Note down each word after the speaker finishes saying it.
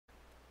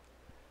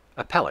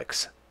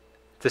Apellix,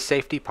 the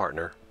safety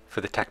partner for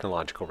the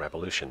technological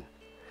revolution.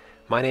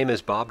 My name is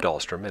Bob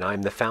Dahlstrom and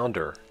I'm the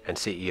founder and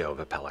CEO of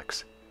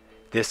Apellix.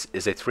 This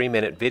is a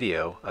 3-minute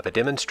video of a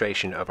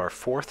demonstration of our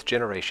 4th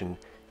generation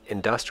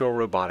industrial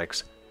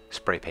robotics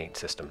spray paint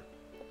system.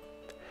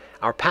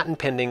 Our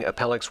patent-pending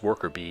Apellix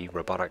Worker Bee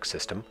robotic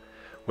system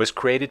was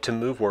created to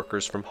move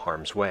workers from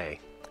harm's way.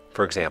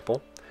 For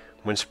example,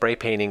 when spray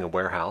painting a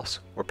warehouse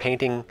or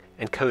painting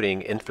and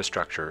coating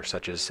infrastructure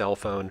such as cell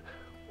phone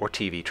or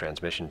TV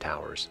transmission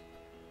towers.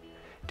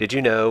 Did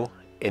you know,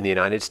 in the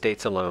United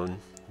States alone,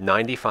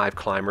 95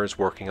 climbers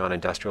working on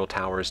industrial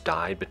towers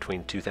died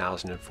between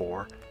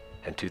 2004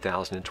 and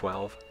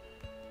 2012?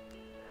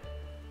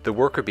 The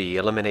Worker Bee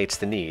eliminates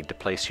the need to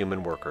place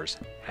human workers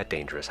at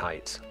dangerous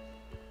heights.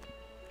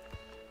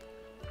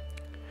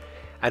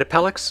 At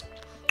Apellix,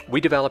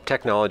 we develop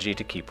technology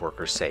to keep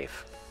workers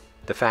safe.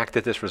 The fact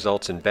that this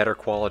results in better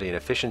quality and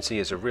efficiency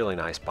is a really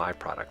nice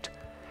byproduct.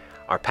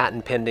 Our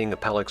patent-pending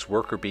Apellix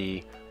Worker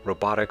Bee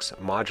robotics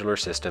modular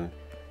system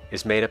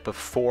is made up of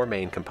 4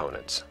 main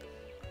components: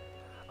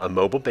 a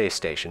mobile base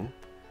station,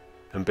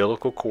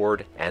 umbilical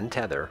cord and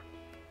tether,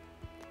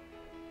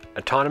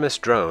 autonomous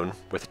drone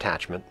with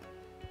attachment,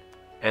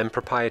 and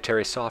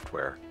proprietary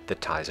software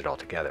that ties it all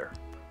together.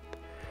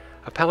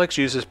 Apellix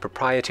uses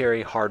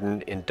proprietary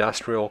hardened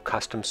industrial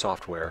custom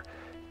software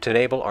to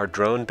enable our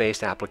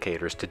drone-based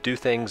applicators to do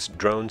things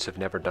drones have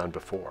never done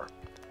before.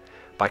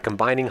 By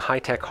combining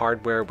high-tech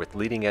hardware with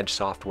leading-edge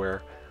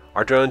software,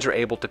 our drones are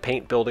able to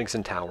paint buildings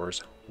and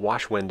towers,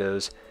 wash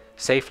windows,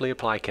 safely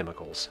apply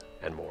chemicals,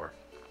 and more.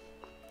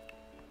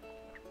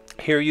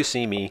 Here you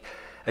see me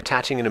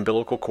attaching an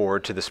umbilical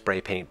cord to the spray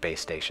paint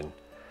base station.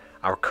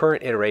 Our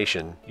current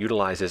iteration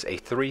utilizes a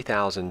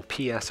 3000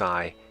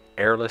 psi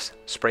airless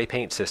spray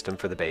paint system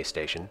for the base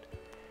station,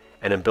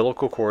 an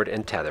umbilical cord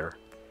and tether,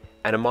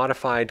 and a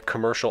modified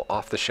commercial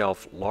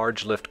off-the-shelf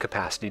large lift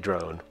capacity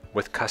drone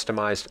with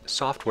customized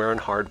software and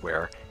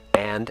hardware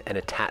and an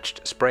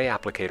attached spray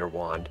applicator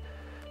wand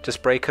to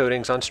spray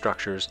coatings on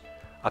structures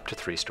up to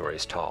 3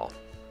 stories tall.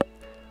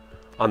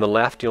 On the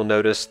left, you'll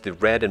notice the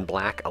red and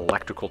black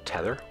electrical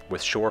tether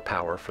with shore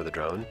power for the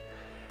drone.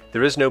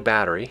 There is no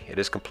battery, it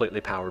is completely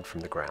powered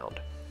from the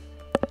ground.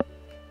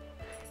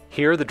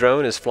 Here the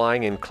drone is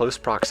flying in close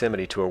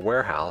proximity to a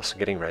warehouse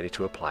getting ready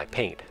to apply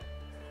paint.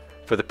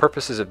 For the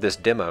purposes of this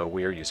demo,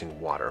 we are using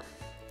water.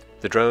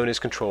 The drone is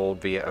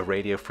controlled via a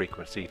radio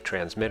frequency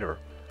transmitter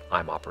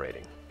I'm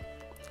operating.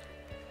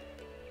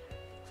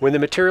 When the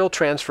material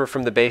transfer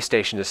from the base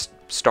station is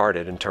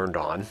started and turned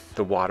on,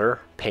 the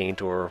water,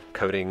 paint or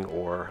coating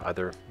or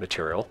other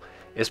material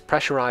is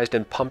pressurized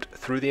and pumped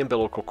through the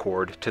umbilical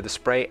cord to the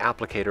spray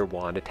applicator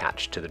wand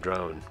attached to the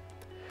drone.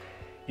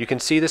 You can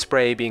see the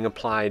spray being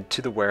applied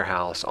to the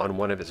warehouse on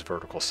one of its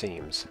vertical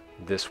seams.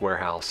 This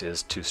warehouse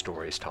is 2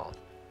 stories tall.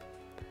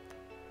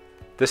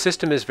 The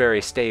system is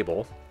very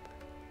stable.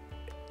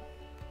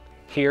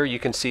 Here you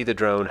can see the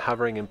drone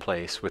hovering in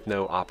place with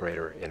no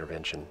operator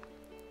intervention.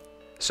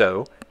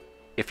 So,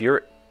 if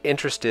you're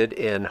interested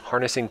in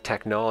harnessing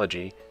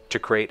technology to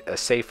create a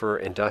safer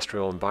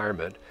industrial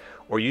environment,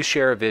 or you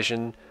share a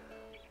vision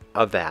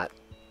of that,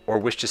 or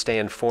wish to stay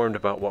informed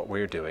about what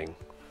we're doing,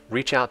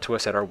 reach out to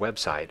us at our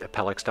website,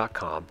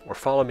 apellix.com, or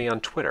follow me on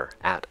Twitter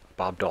at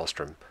Bob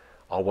Dahlstrom,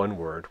 all one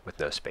word with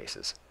no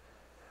spaces,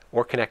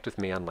 or connect with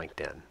me on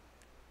LinkedIn.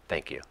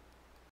 Thank you.